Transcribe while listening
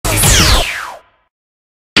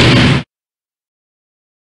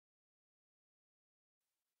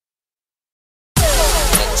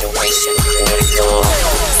Situation critical.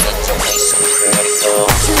 Situation critical.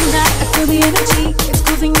 Tonight I feel the energy, it's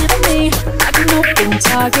closing in on me. Like an open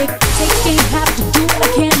target, taking how to do what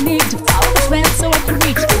I can't need to follow the plan so I can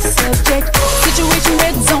reach the subject. Situation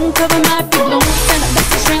red zone, cover my be blown. Send a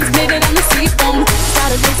message transmitted on the sea phone.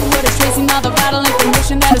 Started racing what is tracing all the vital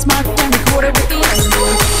information that is marked and recorded with the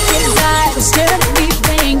unknown. Desire to stir to be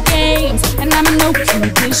playing games, and I'm in no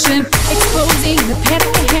condition. Exposing the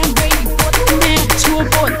panic ahead, waiting for the command to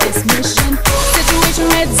abort this mission. Situation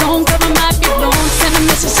red zone, cover my be blown. Send a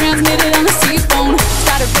message transmitted on the sea phone.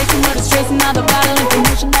 Started racing what is tracing all the vital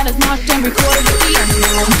information that is marked and recorded with the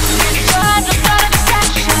unknown.